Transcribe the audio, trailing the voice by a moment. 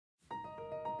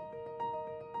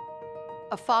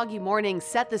A foggy morning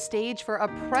set the stage for a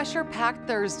pressure-packed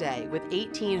Thursday with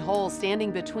 18 holes standing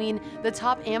between the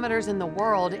top amateurs in the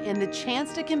world and the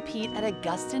chance to compete at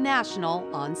Augusta National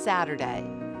on Saturday.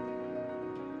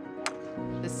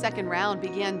 The second round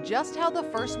began just how the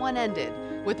first one ended,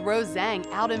 with Rose Zhang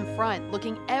out in front,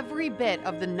 looking every bit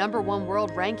of the #1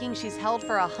 world ranking she's held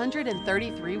for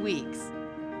 133 weeks.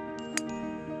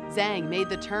 Zhang made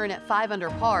the turn at 5 under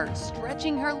par,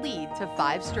 stretching her lead to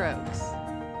 5 strokes.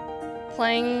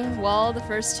 Playing well the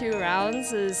first 2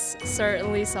 rounds is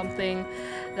certainly something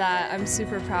that I'm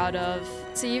super proud of.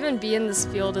 To even be in this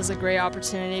field is a great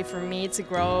opportunity for me to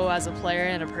grow as a player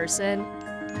and a person.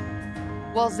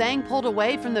 While Zhang pulled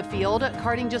away from the field,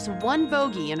 carting just 1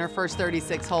 bogey in her first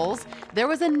 36 holes, there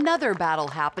was another battle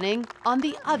happening on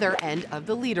the other end of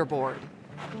the leaderboard.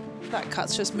 That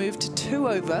cut's just moved to 2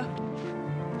 over.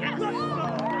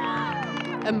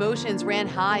 Emotions ran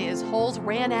high as holes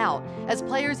ran out, as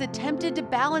players attempted to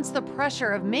balance the pressure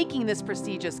of making this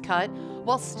prestigious cut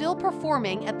while still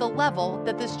performing at the level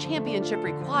that this championship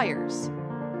requires.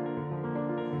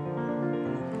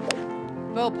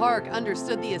 Bo Park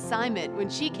understood the assignment when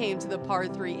she came to the par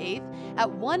 3/8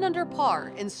 at 1 under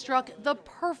par and struck the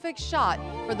perfect shot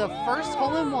for the first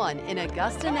hole-in-one in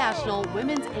Augusta National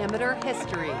Women's Amateur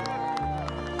history.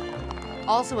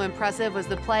 Also impressive was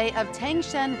the play of Tang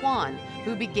Shen Huan,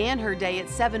 who began her day at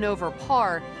 7 over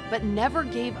par, but never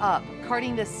gave up,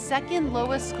 carting the second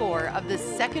lowest score of the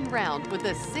second round with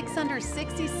a 6 under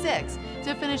 66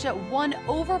 to finish at 1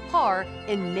 over par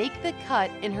and make the cut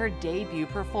in her debut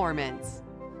performance.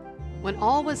 When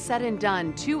all was said and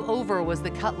done, 2 over was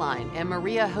the cut line, and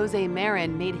Maria Jose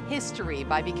Marin made history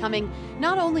by becoming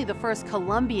not only the first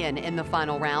Colombian in the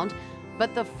final round,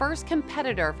 but the first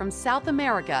competitor from South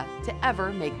America to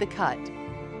ever make the cut.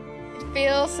 It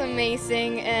feels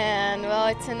amazing, and well,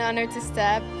 it's an honor to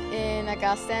step in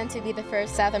Augusta and to be the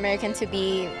first South American to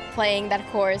be playing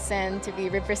that course and to be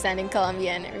representing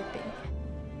Colombia and everything.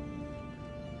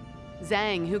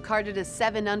 Zhang, who carded a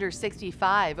 7 under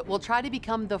 65, will try to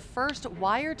become the first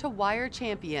wire-to-wire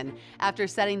champion after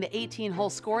setting the 18-hole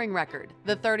scoring record,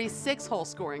 the 36-hole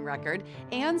scoring record,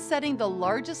 and setting the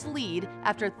largest lead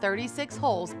after 36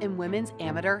 holes in women's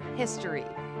amateur history.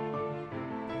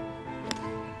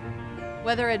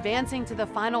 Whether advancing to the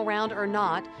final round or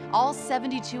not, all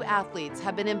 72 athletes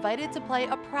have been invited to play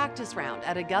a practice round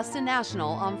at Augusta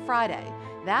National on Friday.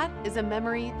 That is a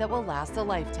memory that will last a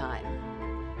lifetime.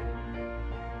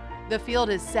 The field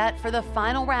is set for the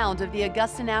final round of the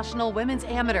Augusta National Women's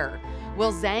Amateur.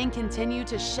 Will Zhang continue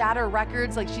to shatter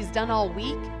records like she's done all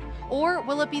week? Or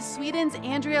will it be Sweden's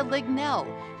Andrea Lignell,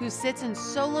 who sits in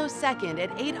solo second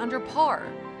at 8 under par?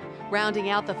 Rounding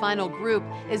out the final group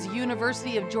is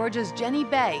University of Georgia's Jenny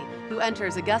Bay, who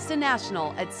enters Augusta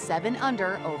National at 7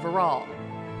 under overall.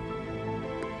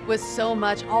 With so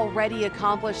much already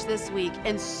accomplished this week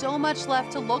and so much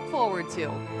left to look forward to,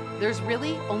 there's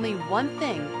really only one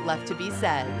thing left to be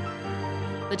said.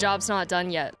 The job's not done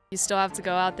yet. You still have to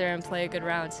go out there and play a good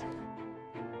round.